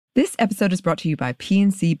This episode is brought to you by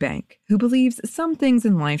PNC Bank, who believes some things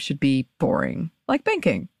in life should be boring, like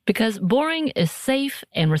banking. Because boring is safe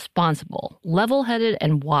and responsible, level-headed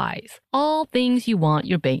and wise. All things you want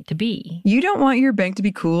your bank to be. You don't want your bank to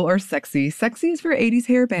be cool or sexy. Sexy is for 80s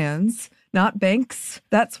hair bands, not banks.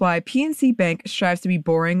 That's why PNC Bank strives to be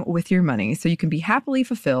boring with your money so you can be happily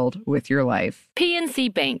fulfilled with your life.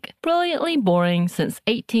 PNC Bank, brilliantly boring since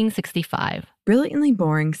 1865. Brilliantly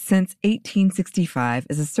Boring Since 1865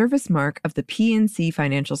 is a service mark of the PNC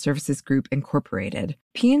Financial Services Group, Incorporated.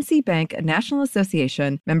 PNC Bank, a National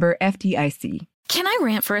Association, member FDIC. Can I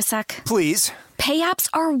rant for a sec? Please. Pay apps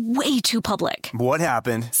are way too public. What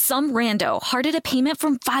happened? Some rando hearted a payment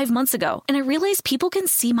from 5 months ago, and I realized people can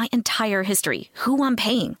see my entire history, who I'm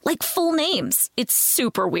paying, like full names. It's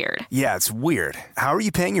super weird. Yeah, it's weird. How are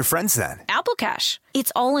you paying your friends then? Apple Cash.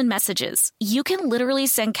 It's all in messages. You can literally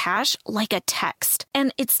send cash like a text,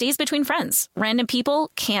 and it stays between friends. Random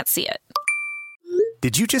people can't see it.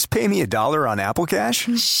 Did you just pay me $1 on Apple Cash?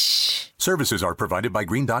 Shh. Services are provided by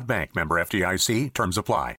Green Dot Bank, member FDIC. Terms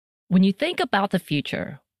apply. When you think about the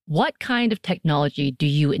future, what kind of technology do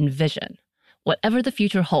you envision? Whatever the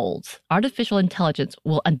future holds, artificial intelligence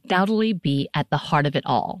will undoubtedly be at the heart of it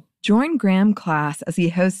all. Join Graham Class as he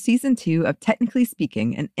hosts Season 2 of Technically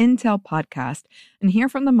Speaking, an Intel podcast, and hear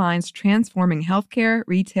from the minds transforming healthcare,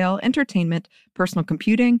 retail, entertainment, personal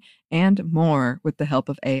computing, and more with the help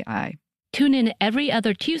of AI. Tune in every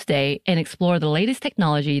other Tuesday and explore the latest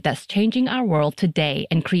technology that's changing our world today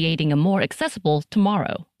and creating a more accessible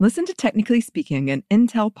tomorrow. Listen to Technically Speaking, an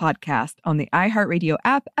Intel podcast on the iHeartRadio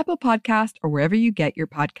app, Apple Podcast, or wherever you get your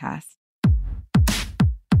podcasts.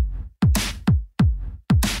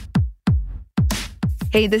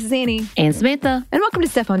 Hey, this is Annie. And Samantha. And welcome to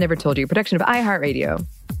Stefan Never Told You, a production of iHeartRadio.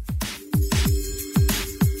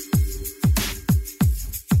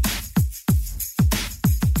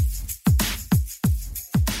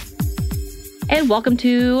 And welcome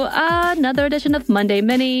to another edition of Monday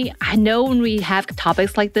Mini. I know when we have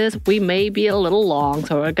topics like this, we may be a little long,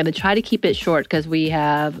 so we're going to try to keep it short because we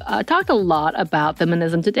have talked a lot about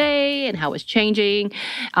feminism today and how it's changing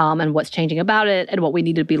and what's changing about it and what we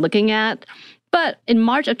need to be looking at. But in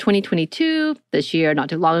March of 2022, this year, not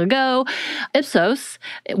too long ago, Ipsos,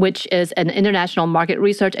 which is an international market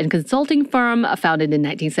research and consulting firm founded in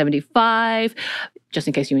 1975, just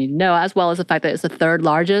in case you need to know, as well as the fact that it's the third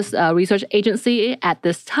largest research agency at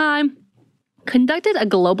this time, conducted a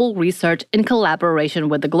global research in collaboration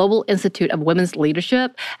with the Global Institute of Women's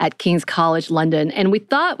Leadership at King's College London. And we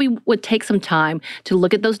thought we would take some time to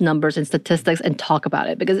look at those numbers and statistics and talk about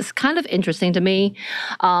it because it's kind of interesting to me.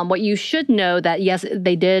 What you should know that, yes,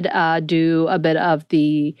 they did do a bit of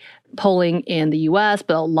the polling in the US,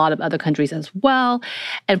 but a lot of other countries as well.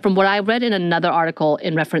 And from what I read in another article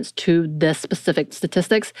in reference to this specific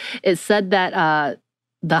statistics, it said that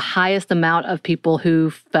the highest amount of people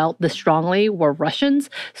who felt this strongly were Russians.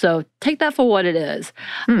 So take that for what it is.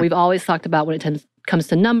 We've always talked about when it comes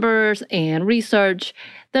to numbers and research,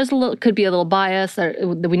 could be a little bias.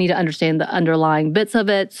 We need to understand the underlying bits of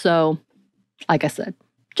it. So, like I said,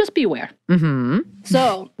 just be aware. Mm-hmm.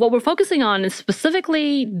 So what we're focusing on is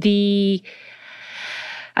specifically the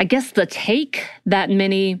take that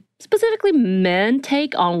many, specifically men,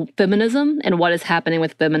 take on feminism and what is happening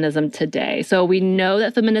with feminism today. So we know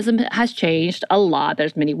that feminism has changed a lot.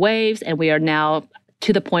 There's many waves, and we are now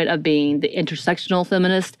to the point of being the intersectional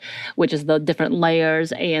feminist, which is the different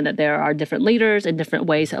layers, and that there are different leaders and different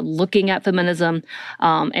ways of looking at feminism.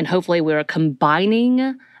 And hopefully we're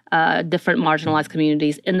combining different marginalized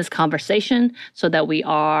communities in this conversation so that we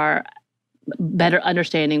are better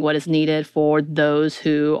understanding what is needed for those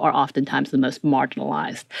who are oftentimes the most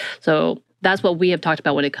marginalized. So that's what we have talked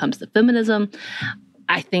about when it comes to feminism.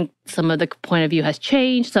 I think some of the point of view has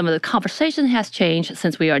changed. Some of the conversation has changed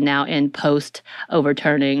since we are now in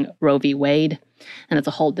post-overturning Roe v. Wade. And it's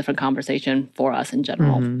a whole different conversation for us in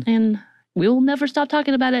general. Mm-hmm. And we'll never stop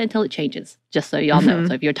talking about it until it changes, just so y'all know.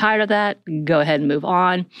 So if you're tired of that, go ahead and move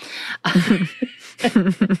on.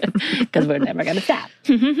 Because we're never going to stop.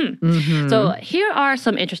 So here are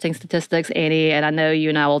some interesting statistics, Annie, and I know you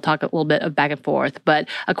and I will talk a little bit of back and forth, but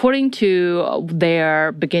according to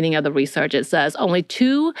their beginning of the research, it says only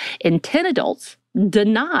 2 in 10 adults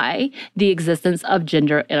deny the existence of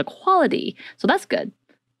gender inequality. So that's good.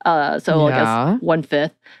 I guess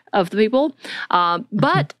 1/5 of the people.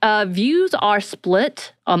 But views are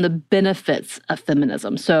split on the benefits of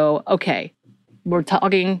feminism. So, okay, we're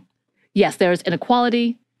talking, yes, there's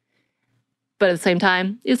inequality, but at the same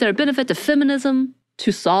time, is there a benefit to feminism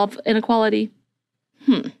to solve inequality?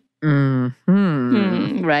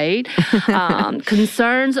 Right?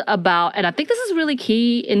 Concerns about, and I think this is really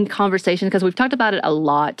key in conversation because we've talked about it a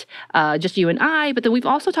lot, just you and I, but then we've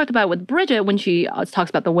also talked about it with Bridget when she talks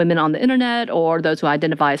about the women on the internet or those who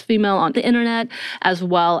identify as female on the internet, as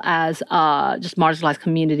well as just marginalized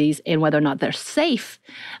communities and whether or not they're safe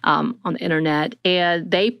on the internet.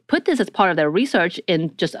 And they put this as part of their research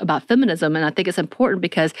in just about feminism. And I think it's important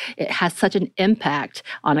because it has such an impact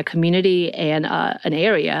on a community and an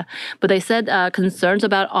area. But they said concerns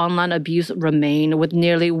about online abuse remain, with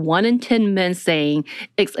nearly 1 in 10 men saying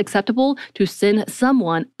it's acceptable to send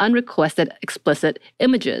someone unrequested explicit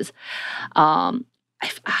images. And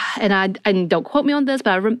don't quote me on this,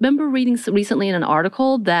 but I remember reading recently in an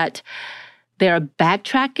article that they're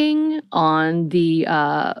backtracking on the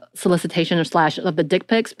solicitation or / of the dick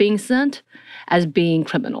pics being sent as being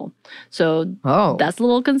criminal. So that's a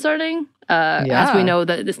little concerning. As we know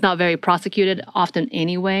that it's not very prosecuted often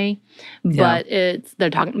anyway, but they're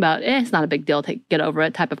talking about, it's not a big deal, get over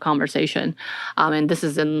it type of conversation. And this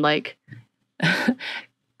is in like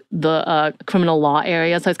the criminal law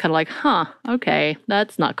area. So it's kind of like, okay,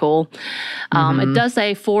 that's not cool. It does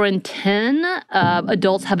say 4 in 10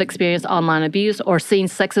 adults have experienced online abuse or seen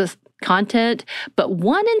sexist content, but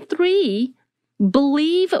 1 in 3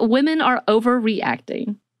 believe women are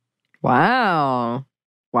overreacting. Wow.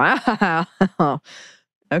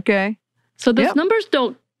 Okay. So those numbers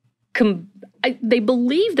don't they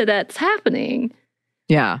believe that that's happening.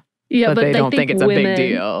 Yeah. Yeah, but they don't think it's women, a big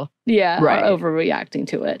deal. Yeah, right. Are overreacting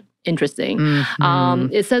to it. Interesting.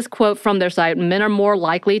 It says, quote from their site, men are more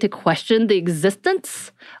likely to question the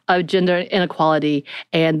existence of gender inequality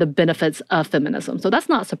and the benefits of feminism. So that's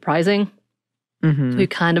not surprising. We've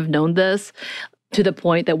kind of known this, to the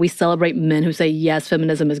point that we celebrate men who say, yes,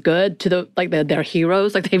 feminism is good, to the like they're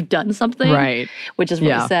heroes, like they've done something, right? Which is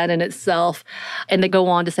really sad in itself. And they go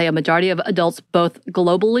on to say a majority of adults, both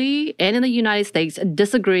globally and in the United States,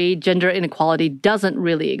 disagree gender inequality doesn't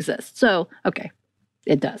really exist. So, okay,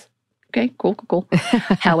 it does. Okay, cool.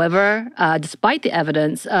 However, despite the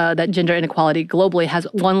evidence that gender inequality globally has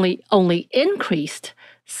only increased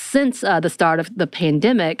since the start of the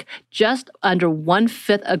pandemic, just under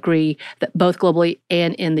 1/5 agree that both globally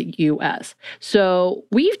and in the U.S. So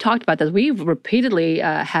we've talked about this. We've repeatedly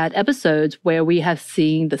had episodes where we have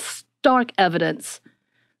seen the stark evidence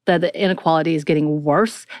that the inequality is getting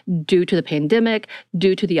worse due to the pandemic,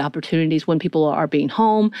 due to the opportunities when people are being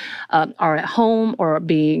home, are at home or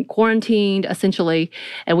being quarantined, essentially.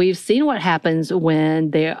 And we've seen what happens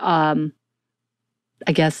when they're,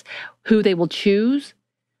 who they will choose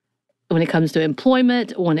when it comes to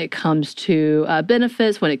employment, when it comes to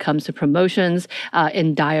benefits, when it comes to promotions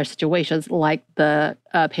in dire situations like the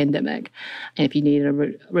pandemic. And if you need a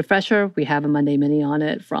refresher, we have a Monday Mini on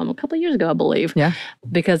it from a couple of years ago, I believe. Yeah.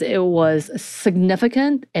 Because it was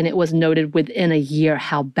significant and it was noted within a year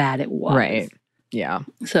how bad it was. Right. Yeah.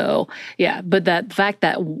 So, yeah. But that fact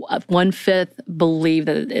that 1/5 believe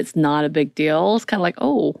that it's not a big deal, it's kind of like,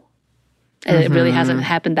 and it really hasn't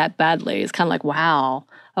happened that badly. It's kind of like, wow.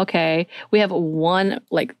 Okay, we have one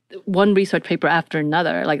research paper after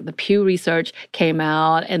another. Like the Pew Research came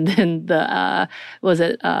out, and then the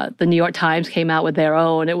New York Times came out with their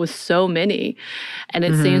own. It was so many, and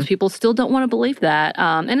it seems people still don't want to believe that.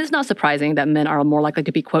 And it's not surprising that men are more likely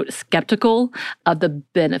to be, quote, skeptical of the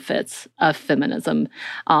benefits of feminism.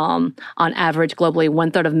 On average, globally,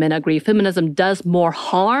 1/3 of men agree feminism does more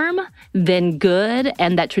harm than good,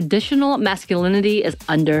 and that traditional masculinity is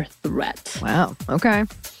under threat. Wow. Okay.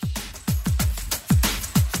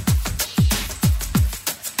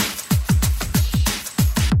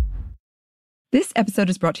 This episode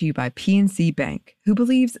is brought to you by PNC Bank, who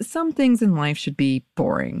believes some things in life should be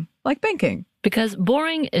boring, like banking. Because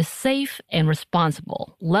boring is safe and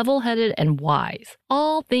responsible, level-headed and wise.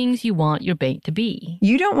 All things you want your bank to be.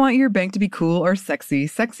 You don't want your bank to be cool or sexy.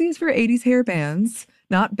 Sexy is for 80s hair bands,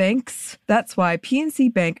 not banks. That's why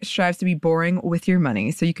PNC Bank strives to be boring with your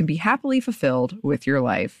money so you can be happily fulfilled with your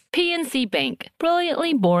life. PNC Bank,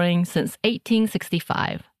 brilliantly boring since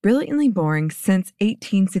 1865. Brilliantly Boring Since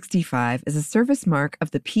 1865 is a service mark of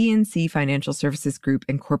the PNC Financial Services Group,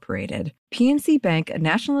 Incorporated. PNC Bank, a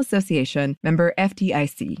National Association, member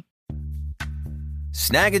FDIC.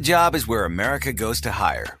 Snag a Job is where America goes to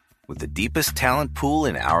hire, with the deepest talent pool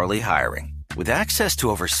in hourly hiring. With access to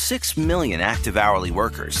over 6 million active hourly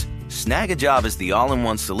workers, Snag a Job is the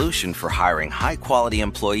all-in-one solution for hiring high-quality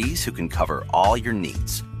employees who can cover all your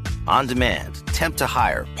needs. On demand, temp to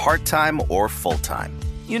hire, part-time or full-time.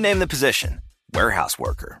 You name the position. Warehouse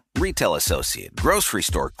worker, retail associate, grocery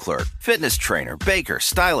store clerk, fitness trainer, baker,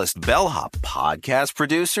 stylist, bellhop, podcast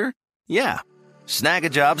producer. Yeah, Snag a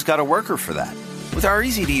Job's got a worker for that. With our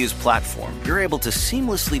easy-to-use platform, you're able to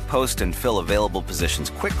seamlessly post and fill available positions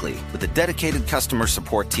quickly with a dedicated customer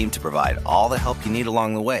support team to provide all the help you need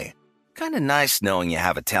along the way. Kind of nice knowing you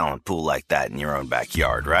have a talent pool like that in your own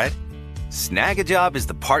backyard, right? Snag a Job is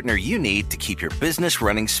the partner you need to keep your business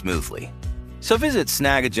running smoothly. So visit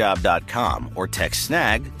snagajob.com or text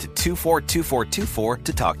snag to 242424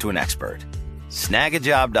 to talk to an expert.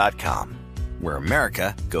 Snagajob.com, where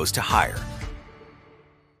America goes to hire.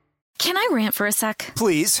 Can I rant for a sec?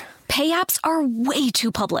 Please. Pay apps are way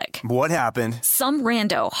too public. What happened? Some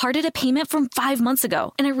rando hearted a payment from 5 months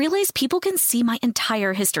ago, and I realized people can see my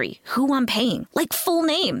entire history, who I'm paying, like full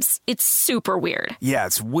names. It's super weird. Yeah,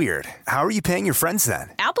 it's weird. How are you paying your friends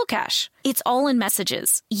then? Apple Cash. It's all in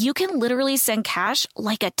messages. You can literally send cash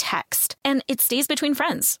like a text, and it stays between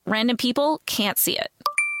friends. Random people can't see it.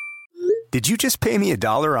 Did you just pay me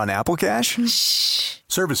 $1 on Apple Cash? Shh.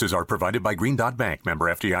 Services are provided by Green Dot Bank. Member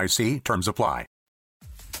FDIC. Terms apply.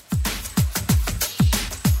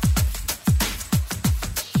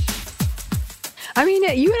 I mean,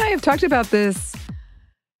 you and I have talked about this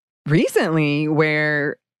recently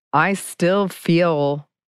where I still feel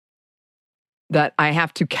that I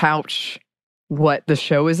have to couch what the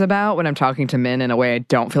show is about when I'm talking to men in a way I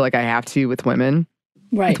don't feel like I have to with women.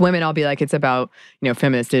 Right. With women, I'll be like, it's about,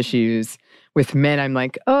 feminist issues. With men, I'm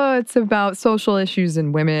like, oh, it's about social issues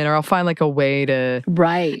in women, or I'll find like a way to...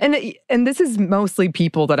 Right. And this is mostly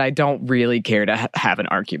people that I don't really care to have an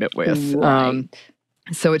argument with. Right.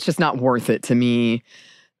 So it's just not worth it to me.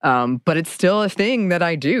 But it's still a thing that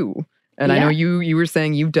I do. And I know you were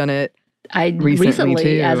saying you've done it recently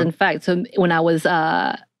too. As in fact. So when I was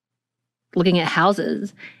looking at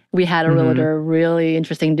houses, we had a realtor, really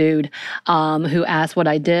interesting dude, who asked what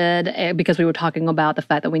I did because we were talking about the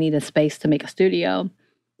fact that we needed space to make a studio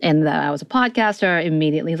and that I was a podcaster.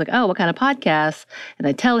 Immediately, he's like, oh, what kind of podcast? And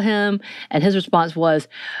I tell him, and his response was,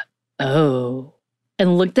 oh,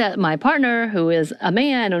 and looked at my partner, who is a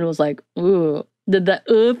man, and was like, ooh, did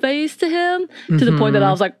the face to him to the point that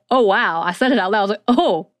I was like, oh, wow. I said it out loud. I was like,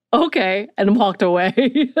 oh, okay, and walked away.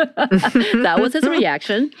 That was his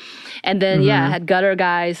reaction. And then, I had gutter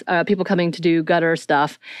guys, people coming to do gutter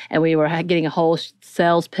stuff, and we were getting a whole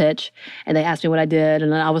sales pitch, and they asked me what I did,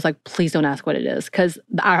 and I was like, please don't ask what it is, because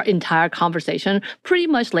our entire conversation pretty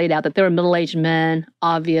much laid out that they were middle-aged men,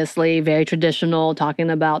 obviously, very traditional, talking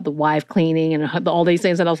about the wife cleaning and all these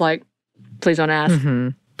things, and I was like, please don't ask.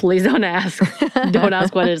 Please don't ask. Don't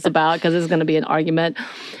ask what it's about, because it's going to be an argument.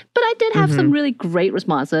 But I did have some really great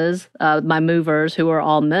responses. My movers, who are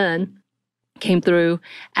all men, came through,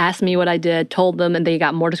 asked me what I did, told them, and they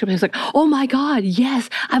got more descriptions. Like, oh my God, yes,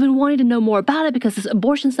 I've been wanting to know more about it because this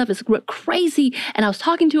abortion stuff is crazy. And I was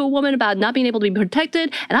talking to a woman about not being able to be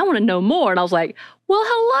protected, and I want to know more. And I was like, well,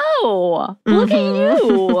 hello, look at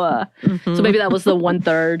you. So maybe that was the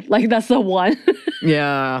 1/3. Like, that's the one.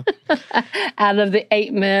 Yeah. Out of the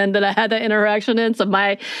 8 men that I had that interaction in. So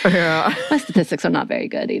my statistics are not very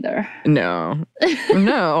good either. No.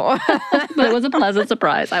 But it was a pleasant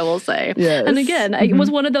surprise, I will say. Yes. And again, it was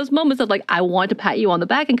one of those moments of like, I want to pat you on the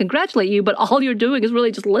back and congratulate you, but all you're doing is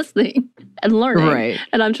really just listening and learning. Right.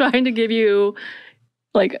 And I'm trying to give you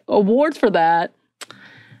like awards for that.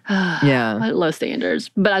 Low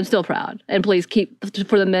standards, but I'm still proud. And please keep,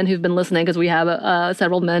 for the men who've been listening, because we have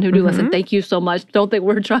several men who do listen, thank you so much. Don't think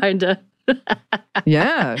we're trying to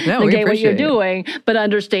negate what you're doing, but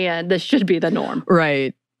understand this should be the norm.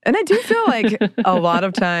 Right. And I do feel like a lot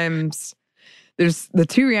of times there's the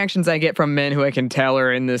 2 reactions I get from men who I can tell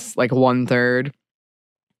are in this like 1/3.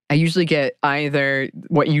 I usually get either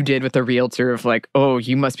what you did with the realtor of like, oh,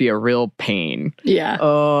 you must be a real pain. Yeah.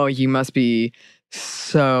 Oh, you must be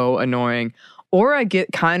so annoying. Or I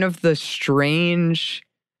get kind of the strange,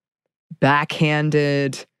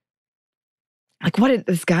 backhanded, like what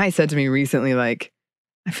this guy said to me recently, like,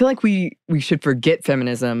 I feel like we should forget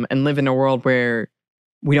feminism and live in a world where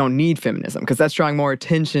we don't need feminism, because that's drawing more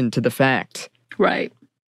attention to the fact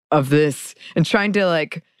of this and trying to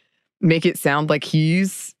like make it sound like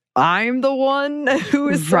I'm the one who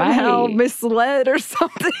is somehow misled or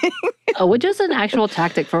something. Which is an actual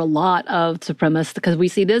tactic for a lot of supremacists, because we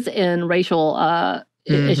see this in racial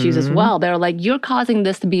issues as well. They're like, you're causing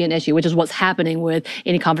this to be an issue, which is what's happening with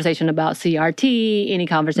any conversation about CRT, any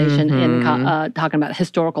conversation in talking about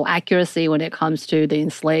historical accuracy when it comes to the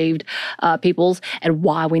enslaved peoples, and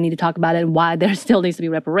why we need to talk about it, and why there still needs to be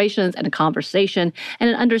reparations and a conversation and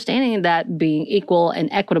an understanding that being equal and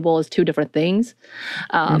equitable is 2 different things.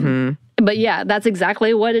 But yeah, that's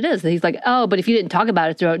exactly what it is. He's like, oh, but if you didn't talk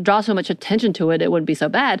about it, draw so much attention to it, it wouldn't be so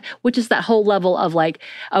bad, which is that whole level of like,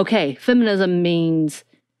 okay, feminism means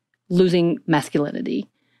losing masculinity.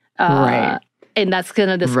 Right. And that's kind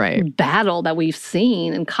of this battle that we've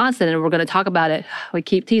seen and constant, and we're going to talk about it. We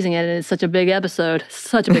keep teasing it, and it's such a big episode,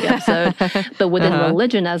 but within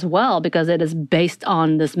religion as well, because it is based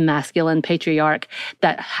on this masculine patriarch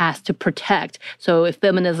that has to protect. So if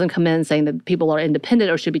feminism come in saying that people are independent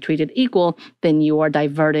or should be treated equal, then you are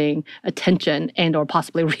diverting attention and or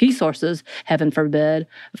possibly resources, heaven forbid,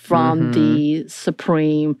 from the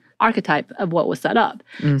supreme archetype of what was set up.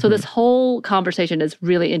 So this whole conversation is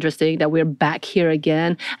really interesting that we're back here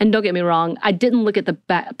again. And don't get me wrong, I didn't look at the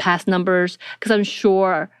past numbers because I'm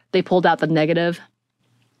sure they pulled out the negative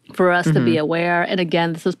for us to be aware. And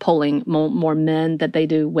again, this is polling more men than they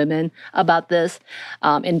do women about this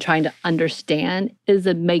and trying to understand, is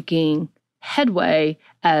it making headway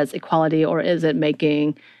as equality, or is it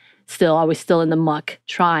making are we still in the muck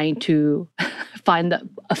trying to find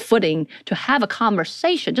a footing to have a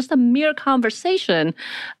conversation, just a mere conversation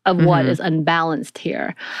of what is unbalanced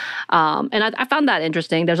here. And I found that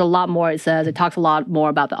interesting. There's a lot more it says. It talks a lot more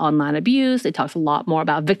about the online abuse. It talks a lot more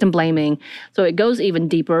about victim blaming. So it goes even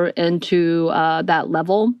deeper into that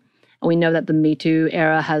level. And we know that the Me Too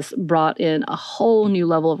era has brought in a whole new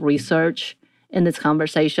level of research in this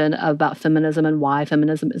conversation about feminism and why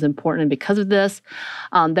feminism is important. And because of this,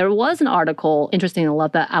 there was an article, interesting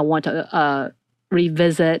enough, that I want to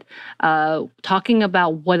revisit, talking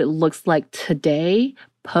about what it looks like today,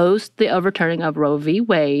 post the overturning of Roe v.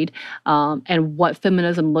 Wade, and what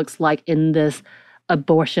feminism looks like in this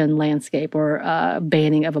abortion landscape or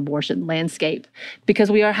banning of abortion landscape. Because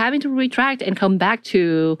we are having to retract and come back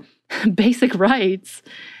to basic rights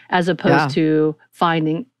as opposed to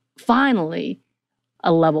finding finally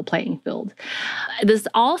a level playing field. There's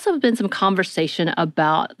also been some conversation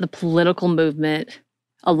about the political movement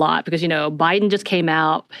a lot because, Biden just came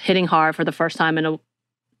out hitting hard for the first time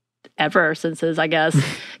ever since his,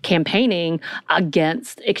 campaigning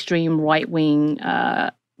against extreme right-wing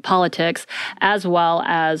politics, as well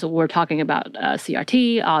as we're talking about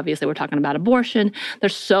CRT. Obviously, we're talking about abortion.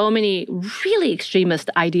 There's so many really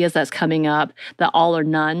extremist ideas that's coming up, the all or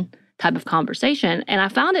none type of conversation. And I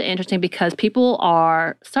found it interesting because people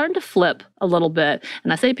are starting to flip a little bit.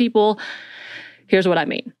 And I say people, here's what I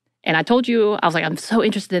mean. And I told you, I was like, I'm so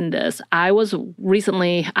interested in this. I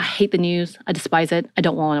hate the news. I despise it. I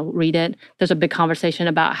don't want to read it. There's a big conversation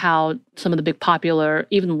about how some of the big popular,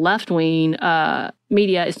 even left-wing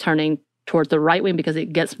media is turning towards the right wing because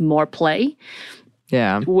it gets more play.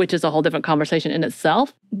 Yeah. Which is a whole different conversation in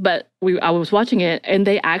itself. But I was watching it, and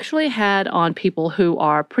they actually had on people who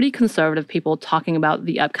are pretty conservative people talking about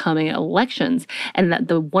the upcoming elections, and that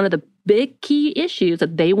one of the big key issues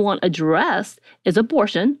that they want addressed is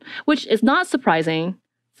abortion, which is not surprising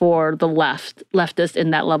for the leftists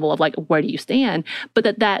in that level of where do you stand? But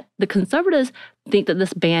that the conservatives think that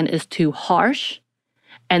this ban is too harsh,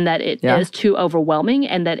 and that it is too overwhelming,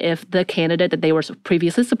 and that if the candidate that they were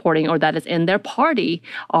previously supporting or that is in their party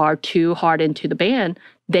are too hard into the ban,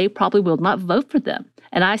 they probably will not vote for them.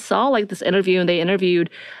 And I saw this interview, and they interviewed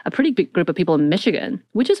a pretty big group of people in Michigan,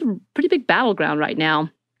 which is a pretty big battleground right now.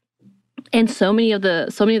 And so many of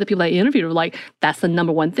the people I interviewed were like, that's the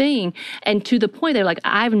number one thing. And to the point, they're like,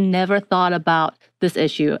 I've never thought about this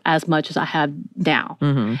issue as much as I have now.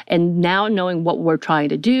 And now knowing what we're trying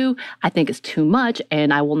to do, I think it's too much,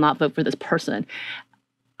 and I will not vote for this person.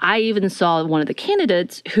 I even saw one of the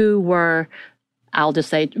candidates who were, I'll just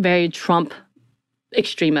say, very Trump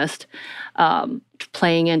extremist,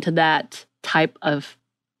 playing into that type of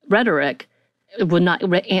rhetoric, would not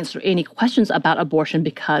answer any questions about abortion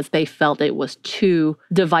because they felt it was too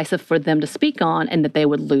divisive for them to speak on and that they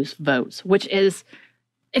would lose votes, which is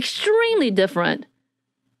extremely different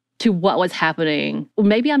to what was happening.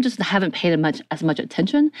 Maybe I'm just haven't paid as much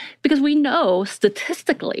attention because we know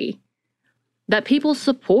statistically that people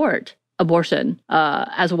support abortion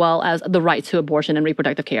as well as the right to abortion and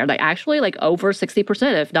reproductive care. Actually over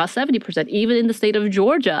 60%, if not 70%, even in the state of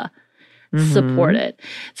Georgia, support it.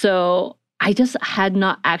 So I just had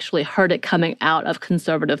not actually heard it coming out of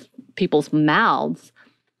conservative people's mouths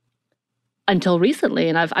until recently.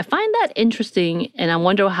 And I find that interesting, and I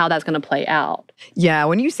wonder how that's going to play out. Yeah,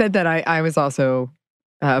 when you said that, I was also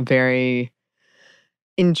very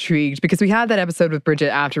intrigued because we had that episode with Bridget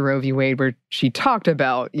after Roe v. Wade where she talked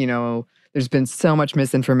about, there's been so much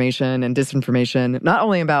misinformation and disinformation, not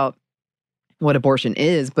only about what abortion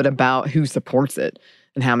is, but about who supports it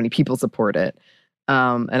and how many people support it.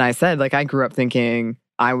 And I said, I grew up thinking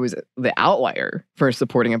I was the outlier for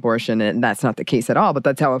supporting abortion, and that's not the case at all. But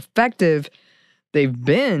that's how effective they've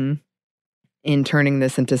been in turning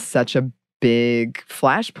this into such a big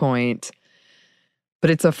flashpoint.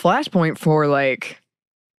 But it's a flashpoint for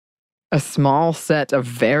a small set of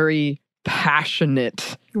very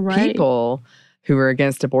passionate Right. people who are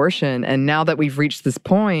against abortion. And now that we've reached this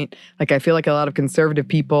point, like I feel like a lot of conservative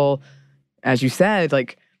people, as you said,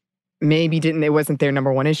 like maybe it wasn't their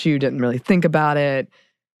number one issue, didn't really think about it,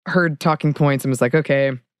 heard talking points and was like,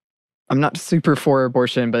 okay, I'm not super for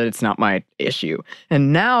abortion, but it's not my issue.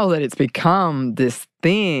 And now that it's become this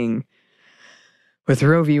thing with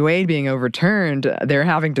Roe v. Wade being overturned, they're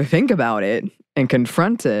having to think about it and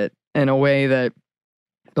confront it in a way that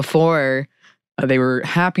before they were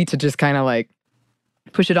happy to just kind of like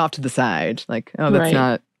push it off to the side. Like, oh,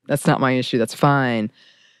 that's not my issue. That's fine.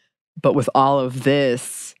 But with all of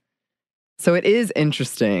this, so it is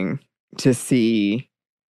interesting to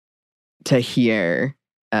hear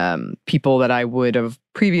people that I would have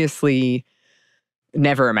previously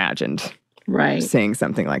never imagined saying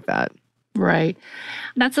something like that. Right.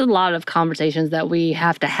 That's a lot of conversations that we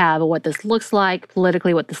have to have of what this looks like,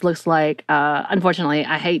 politically, what this looks like. Unfortunately,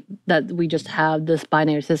 I hate that we just have this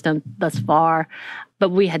binary system thus far,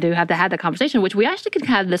 but we do have to have the conversation, which we actually could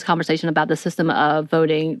have this conversation about the system of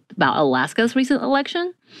voting about Alaska's recent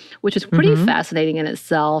election, which is pretty fascinating in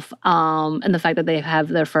itself. And the fact that they have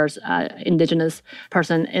their first Indigenous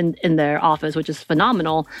person in their office, which is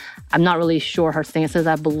phenomenal. I'm not really sure her stances.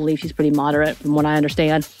 I believe she's pretty moderate from what I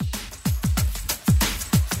understand.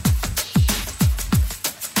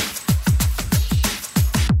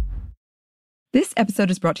 This episode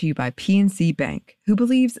is brought to you by PNC Bank, who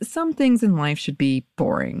believes some things in life should be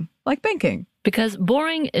boring, like banking. Because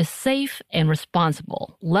boring is safe and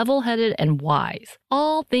responsible, level-headed and wise.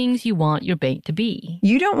 All things you want your bank to be.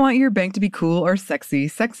 You don't want your bank to be cool or sexy.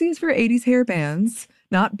 Sexy is for 80s hair bands,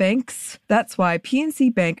 not banks. That's why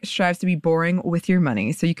PNC Bank strives to be boring with your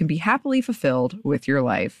money so you can be happily fulfilled with your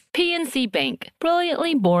life. PNC Bank,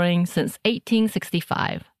 brilliantly boring since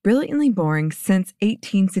 1865. Brilliantly Boring Since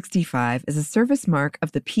 1865 is a service mark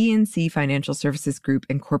of the PNC Financial Services Group,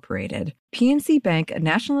 Incorporated. PNC Bank, a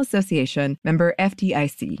National Association, member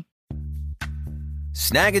FDIC.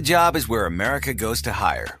 Snag a Job is where America goes to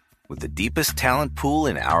hire, with the deepest talent pool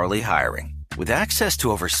in hourly hiring. With access to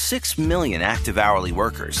over 6 million active hourly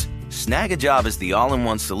workers, Snag a Job is the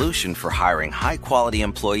all-in-one solution for hiring high-quality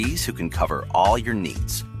employees who can cover all your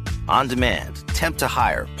needs. On demand, temp to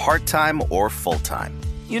hire, part-time or full-time.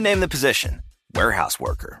 You name the position: warehouse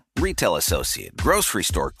worker, retail associate, grocery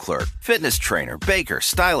store clerk, fitness trainer, baker,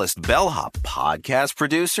 stylist, bellhop, podcast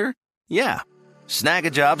producer. Yeah, Snag a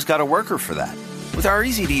Job's got a worker for that. With our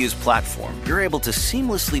easy-to-use platform, you're able to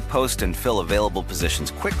seamlessly post and fill available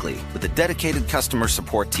positions quickly with a dedicated customer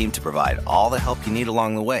support team to provide all the help you need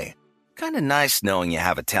along the way. Kind of nice knowing you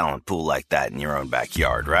have a talent pool like that in your own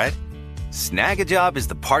backyard, right? Snag a Job is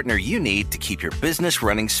the partner you need to keep your business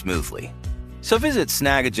running smoothly. So visit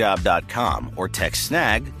snagajob.com or text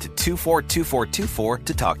snag to 242424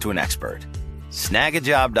 to talk to an expert.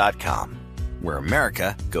 Snagajob.com, where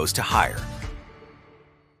America goes to hire.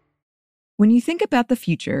 When you think about the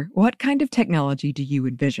future, what kind of technology do you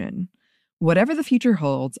envision? Whatever the future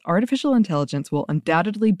holds, artificial intelligence will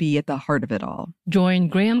undoubtedly be at the heart of it all. Join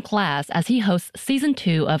Graham Class as he hosts Season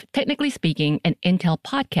 2 of Technically Speaking, an Intel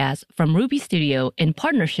podcast from Ruby Studio in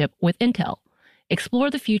partnership with Intel. Explore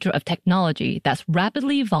the future of technology that's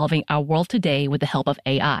rapidly evolving our world today with the help of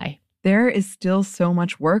AI. There is still so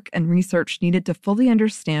much work and research needed to fully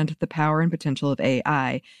understand the power and potential of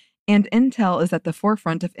AI, and Intel is at the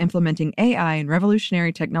forefront of implementing AI and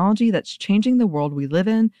revolutionary technology that's changing the world we live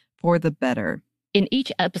in for the better. In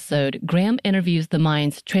each episode, Graham interviews the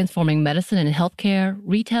minds transforming medicine and healthcare,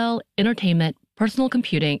 retail, entertainment, personal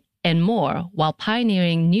computing, and more while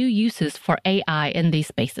pioneering new uses for AI in these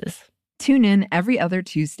spaces. Tune in every other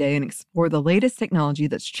Tuesday and explore the latest technology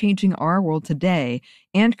that's changing our world today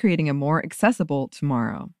and creating a more accessible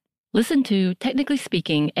tomorrow. Listen to Technically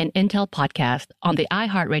Speaking, an Intel podcast on the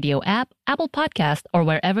iHeartRadio app, Apple Podcast, or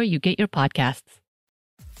wherever you get your podcasts.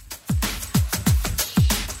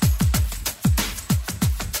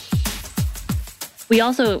 We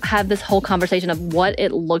also have this whole conversation of what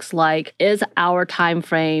it looks like. Is our time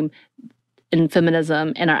frame in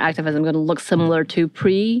feminism and our activism going to look similar to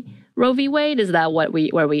pre-Roe v. Wade? Is that where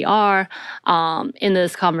we are? In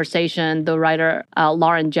this conversation, the writer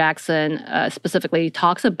Lauren Jackson specifically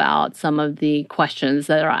talks about some of the questions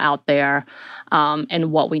that are out there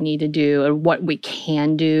and what we need to do and what we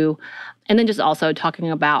can do. And then just also talking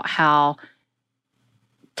about how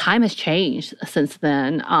time has changed since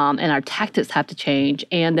then, and our tactics have to change.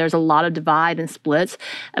 And there's a lot of divide and splits.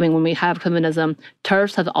 I mean, when we have feminism,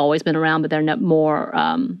 TERFs have always been around, but they're more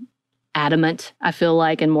adamant, I feel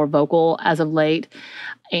like, and more vocal as of late.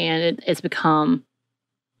 And it's become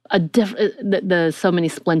the so many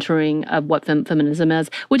splintering of what feminism is,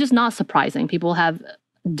 which is not surprising. People have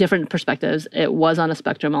different perspectives. It was on a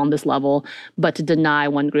spectrum on this level, but to deny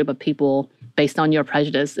one group of people based on your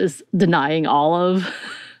prejudice is denying all of.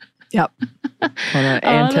 Yep. Kind of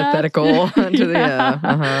antithetical to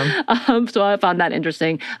the, So I found that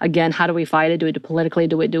interesting. Again, how do we fight it? Do we do it politically?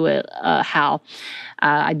 Do we do it how?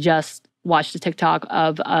 I just watched a TikTok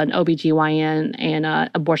of an OBGYN and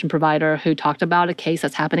an abortion provider who talked about a case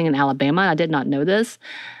that's happening in Alabama. I did not know this.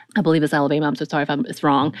 I believe it's Alabama. I'm so sorry if it's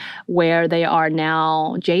wrong. Where they are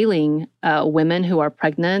now jailing women who are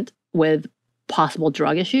pregnant with possible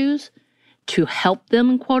drug issues to help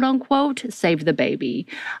them, quote unquote, save the baby,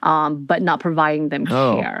 but not providing them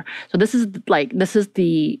care. So this is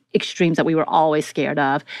the extremes that we were always scared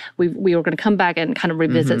of. We were going to come back and kind of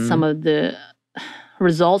revisit some of the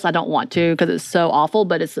results. I don't want to because it's so awful,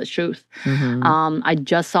 but it's the truth. I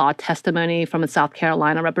just saw a testimony from a South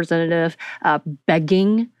Carolina representative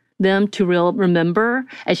begging them to remember,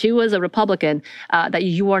 and she was a Republican, that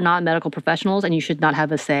you are not medical professionals and you should not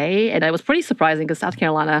have a say. And it was pretty surprising because South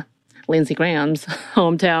Carolina, Lindsey Graham's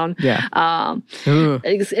hometown,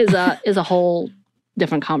 is a whole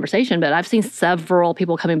different conversation. But I've seen several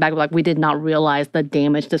people coming back like, we did not realize the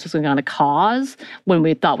damage this was going to cause when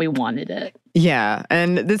we thought we wanted it. Yeah,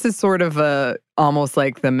 and this is sort of almost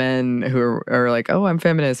like the men who are like, oh, I'm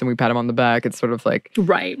feminist, and we pat them on the back. It's sort of like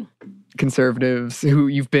conservatives who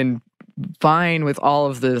you've been fine with all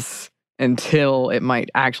of this until it might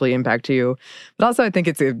actually impact you. But also I think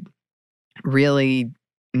it's a really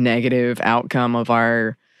negative outcome of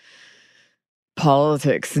our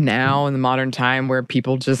politics now in the modern time where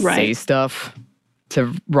people just say stuff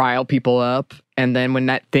to rile people up. And then when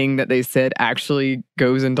that thing that they said actually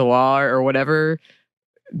goes into law or whatever,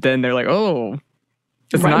 then they're like, oh,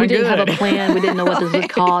 it's not we good. didn't have a plan. We didn't know what this would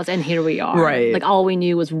cause. And here we are. Right. Like all we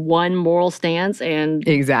knew was one moral stance and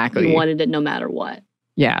we wanted it no matter what.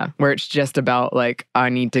 Yeah. Where it's just about like, I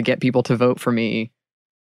need to get people to vote for me.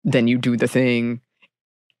 Then you do the thing.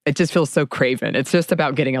 It just feels so craven. It's just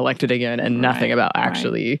about getting elected again and nothing about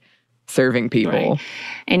actually serving people.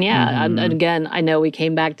 And and again, I know we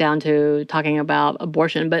came back down to talking about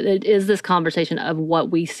abortion, but it is this conversation of what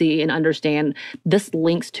we see and understand. This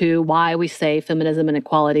links to why we say feminism and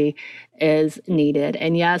equality is needed.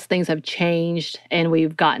 And yes, things have changed and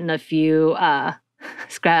we've gotten a few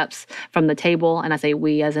scraps from the table. And I say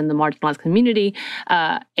we as in the marginalized community.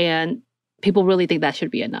 And people really think that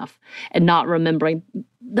should be enough. And not remembering,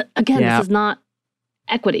 this is not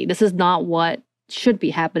equity. This is not what should be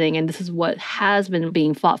happening, and this is what has been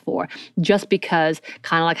being fought for. Just because,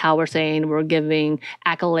 kind of like how we're saying we're giving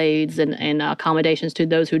accolades and accommodations to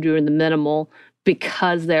those who do the minimal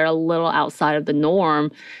because they're a little outside of the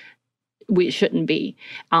norm, we shouldn't be.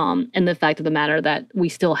 And the fact of the matter that we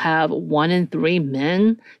still have 1 in 3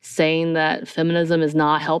 men saying that feminism is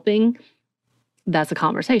not helping, that's a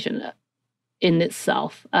conversation in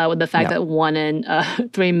itself, with the fact that 1 in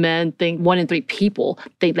 3 men think, 1 in 3 people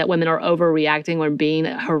think that women are overreacting or being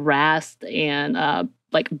harassed and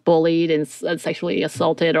like bullied and sexually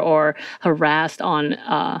assaulted or harassed on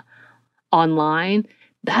online.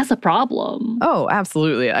 That's a problem. Oh,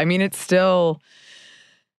 absolutely. I mean, it's still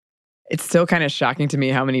kind of shocking to me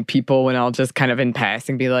how many people, when I'll just kind of in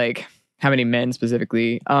passing be like, how many men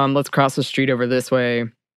specifically, let's cross the street over this way.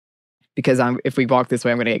 Because if we walk this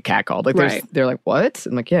way, I'm going to get catcalled. Like they're like, what?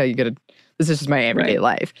 I'm like, yeah, this is just my everyday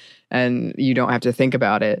life. And you don't have to think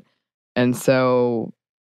about it. And so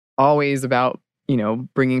always about,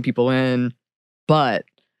 bringing people in. But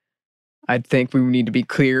I think we need to be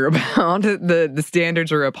clear about the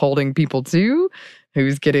standards we're upholding people to,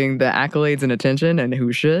 who's getting the accolades and attention and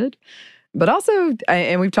who should. But also,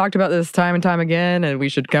 and we've talked about this time and time again, and we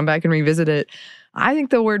should come back and revisit it. I think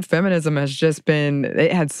the word feminism has just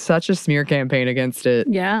it had such a smear campaign against it.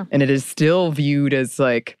 Yeah. And it is still viewed as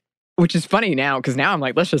like, which is funny now, because now I'm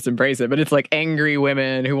like, let's just embrace it. But it's like angry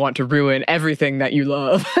women who want to ruin everything that you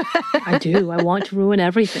love. I do. I want to ruin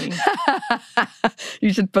everything.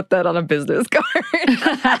 You should put that on a business card.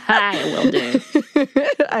 I will do.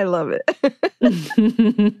 I love it.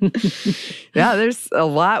 Yeah, there's a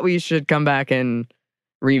lot we should come back and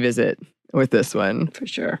revisit with this one. For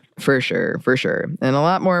sure. And a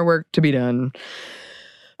lot more work to be done.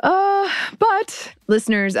 But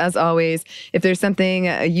listeners, as always, if there's something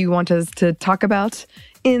you want us to talk about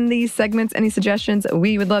in these segments. Any suggestions?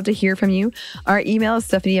 We would love to hear from you. Our email is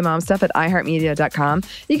stephaniemomstuff@iheartmedia.com.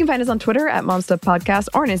 You can find us on Twitter @momstuffpodcast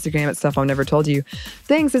or on Instagram @stuffI've-never-told-you.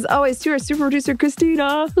 Thanks as always to our super producer,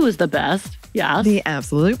 Christina. Who is the best? Yes. The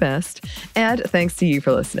absolute best. And thanks to you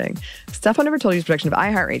for listening. Stuff I Never Told You is a production of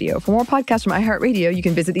iHeartRadio. For more podcasts from iHeartRadio, you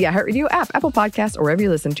can visit the iHeartRadio app, Apple Podcasts, or wherever you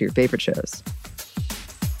listen to your favorite shows.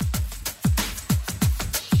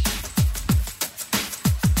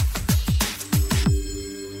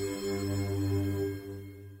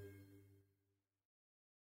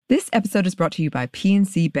 This episode is brought to you by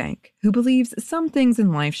PNC Bank, who believes some things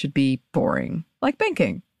in life should be boring, like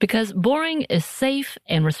banking. Because boring is safe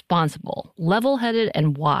and responsible, level-headed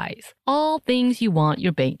and wise. All things you want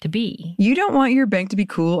your bank to be. You don't want your bank to be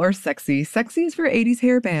cool or sexy. Sexy is for 80s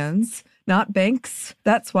hair bands, not banks.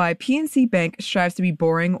 That's why PNC Bank strives to be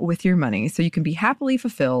boring with your money so you can be happily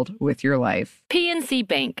fulfilled with your life. PNC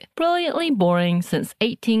Bank, brilliantly boring since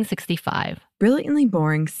 1865. Brilliantly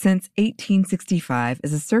Boring Since 1865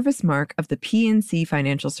 is a service mark of the PNC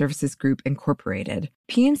Financial Services Group, Incorporated.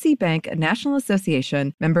 PNC Bank, a National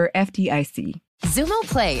Association, member FDIC. Xumo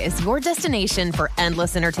Play is your destination for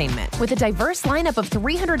endless entertainment. With a diverse lineup of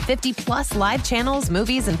 350 plus live channels,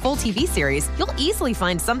 movies, and full TV series, you'll easily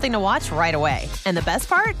find something to watch right away. And the best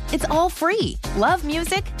part? It's all free. Love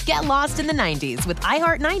music? Get lost in the 90s with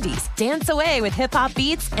iHeart 90s, dance away with hip-hop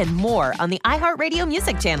beats, and more on the iHeartRadio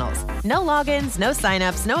music channels. No logins, no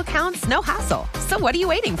signups, no accounts, no hassle. So what are you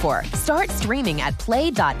waiting for? Start streaming at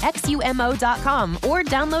play.xumo.com or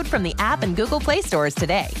download from the app and Google Play stores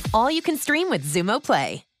today. All you can stream with Xumo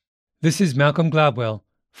Play. This is Malcolm Gladwell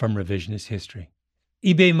from Revisionist History.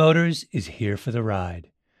 eBay Motors is here for the ride.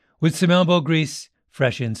 With some elbow grease,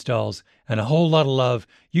 fresh installs, and a whole lot of love,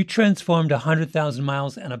 you transformed 100,000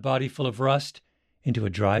 miles and a body full of rust into a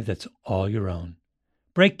drive that's all your own.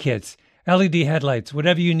 Brake kits, LED headlights,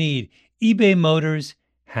 whatever you need, eBay Motors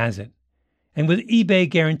has it. And with eBay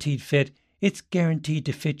Guaranteed Fit, it's guaranteed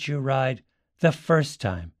to fit your ride the first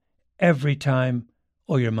time, every time,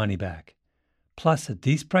 or your money back. Plus, at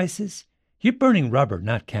these prices, you're burning rubber,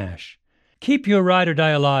 not cash. Keep your ride or die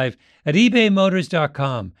alive at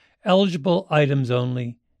ebaymotors.com. Eligible items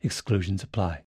only. Exclusions apply.